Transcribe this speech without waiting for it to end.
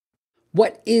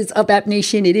What is up, App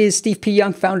Nation? It is Steve P.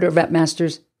 Young, founder of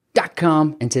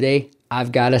AppMasters.com. And today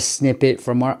I've got a snippet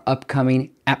from our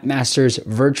upcoming AppMasters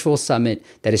Virtual Summit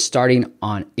that is starting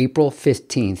on April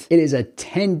 15th. It is a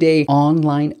 10-day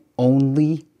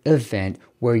online-only event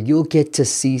where you'll get to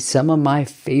see some of my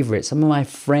favorites, some of my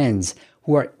friends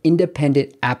who are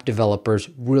independent app developers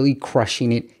really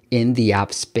crushing it in the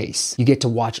app space. You get to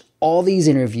watch all these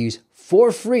interviews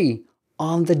for free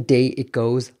on the day it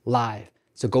goes live.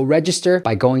 So go register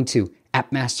by going to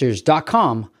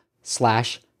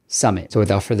appmasters.com/summit. So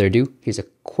without further ado, here's a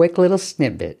quick little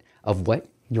snippet of what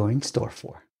you're in store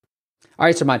for. All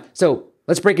right, Salman. So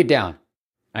let's break it down.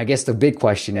 I guess the big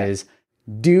question is,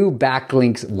 do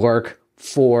backlinks work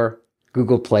for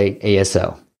Google Play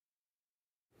ASO?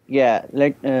 Yeah,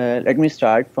 let me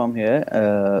start from here.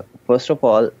 First of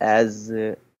all, as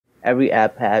every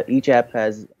app each app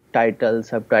has titles,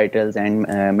 subtitles, and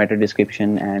meta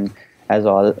description, and as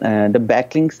all, the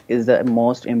backlinks is the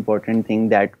most important thing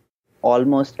that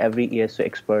almost every ASO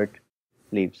expert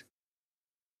leaves.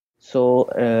 So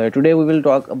today we will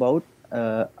talk about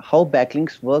how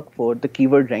backlinks work for the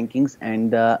keyword rankings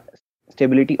and the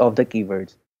stability of the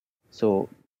keywords. So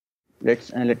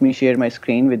let me share my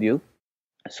screen with you.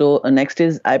 So next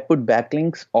is I put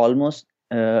backlinks almost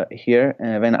here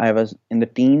when I was in the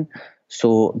teen.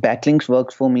 So backlinks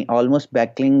works for me. Almost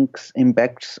backlinks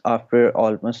impacts after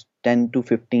almost 10 to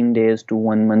 15 days to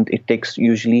 1 month. It takes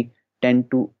usually 10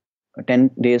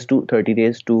 days to 30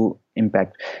 days to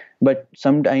impact. But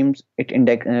sometimes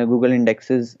Google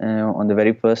indexes on the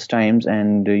very first times,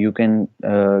 and you can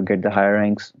get the higher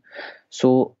ranks.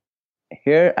 So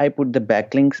here I put the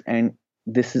backlinks, and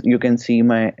you can see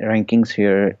my rankings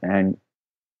here, and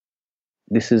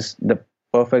this is the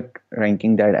perfect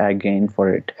ranking that I gained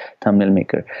for it, Thumbnail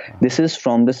Maker. Wow. This is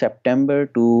from the September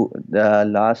to the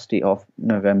last day of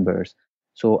November.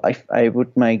 So I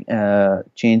would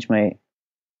change my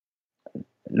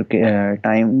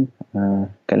time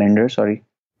calendar. Sorry.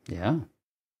 Yeah.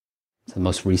 So the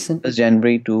most recent. It's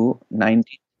January to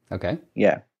 19th. Okay.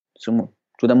 Yeah. So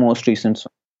to the most recent.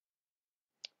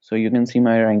 So you can see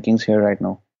my rankings here right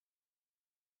now.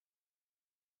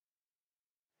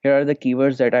 Here are the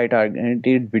keywords that I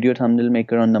targeted. Video Thumbnail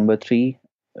Maker on number 3,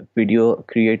 Thumbnail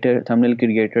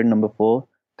Creator number 4,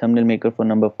 Thumbnail Maker for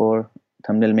number 4,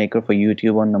 Thumbnail Maker for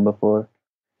YouTube on number 4,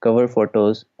 Cover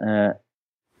Photos.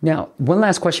 Now, one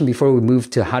last question before we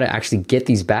move to how to actually get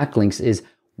these backlinks is,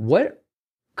 what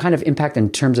kind of impact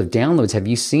in terms of downloads have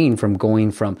you seen from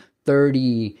going from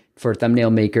 30 for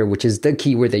Thumbnail Maker, which is the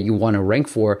keyword that you want to rank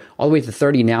for, all the way to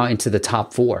 30 now into the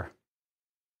top 4?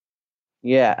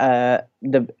 Yeah,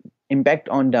 the impact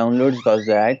on downloads was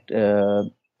that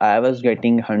I was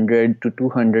getting 100 to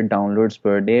 200 downloads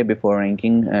per day before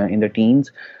ranking in the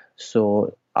teens.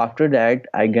 So after that,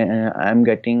 I'm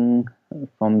getting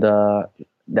from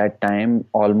that time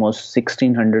almost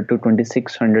 1600 to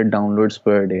 2600 downloads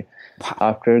per day. Wow.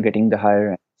 After getting the higher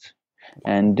ranks,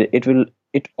 and it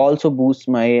also boosts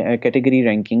my category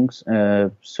rankings.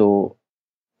 So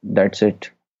that's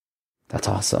it. That's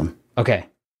awesome. Okay.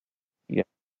 Yeah.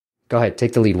 Go ahead,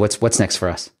 take the lead. What's next for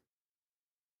us?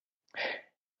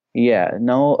 Yeah.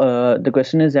 Now the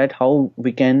question is that how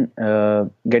we can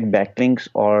get backlinks,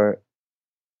 or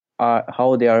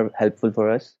how they are helpful for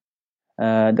us.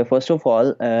 The first of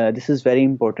all, this is very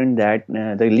important that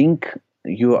the link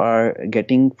you are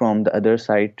getting from the other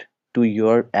site to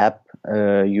your app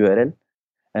URL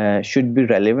should be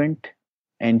relevant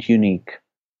and unique.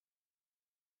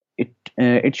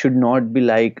 It should not be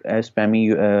like a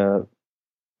spammy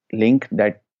link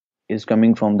that is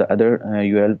coming from the other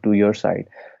URL to your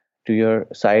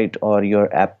site or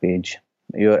your app page.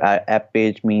 Your app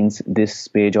page means this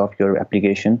page of your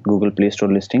application, Google Play Store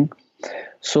listing.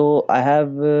 So I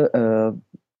have a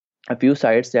few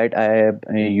sites that I have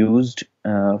used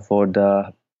for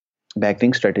the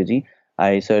backlink strategy.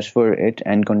 I search for it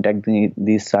and contact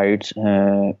these sites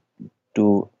to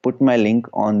put my link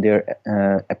on their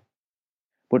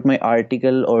put my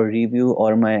article or review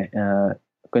or my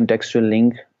contextual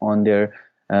link on their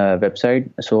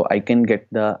website, so I can get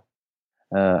the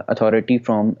authority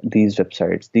from these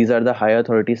websites. These are the high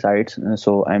authority sites,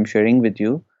 so I'm sharing with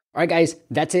you. All right, guys,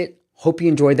 that's it. Hope you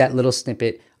enjoyed that little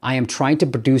snippet. I am trying to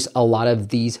produce a lot of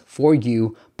these for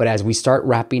you, but as we start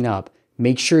wrapping up,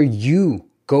 make sure you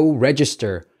go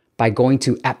register by going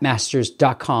to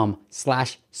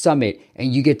appmasters.com/summit,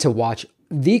 and you get to watch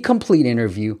the complete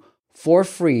interview for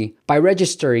free. By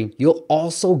registering, you'll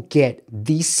also get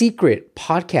the secret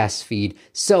podcast feed.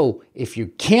 So if you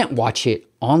can't watch it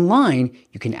online,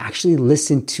 you can actually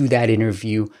listen to that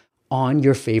interview on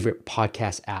your favorite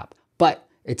podcast app. But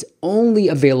It's only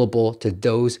available to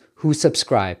those who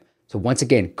subscribe. So once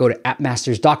again, go to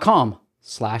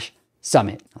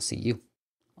appmasters.com/summit. I'll see you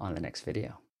on the next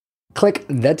video. Click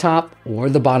the top or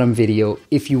the bottom video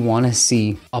if you want to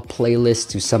see a playlist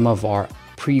to some of our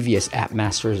previous App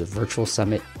Masters Virtual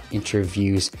Summit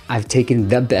interviews. I've taken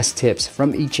the best tips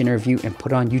from each interview and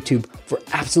put on YouTube for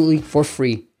absolutely for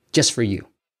free, just for you.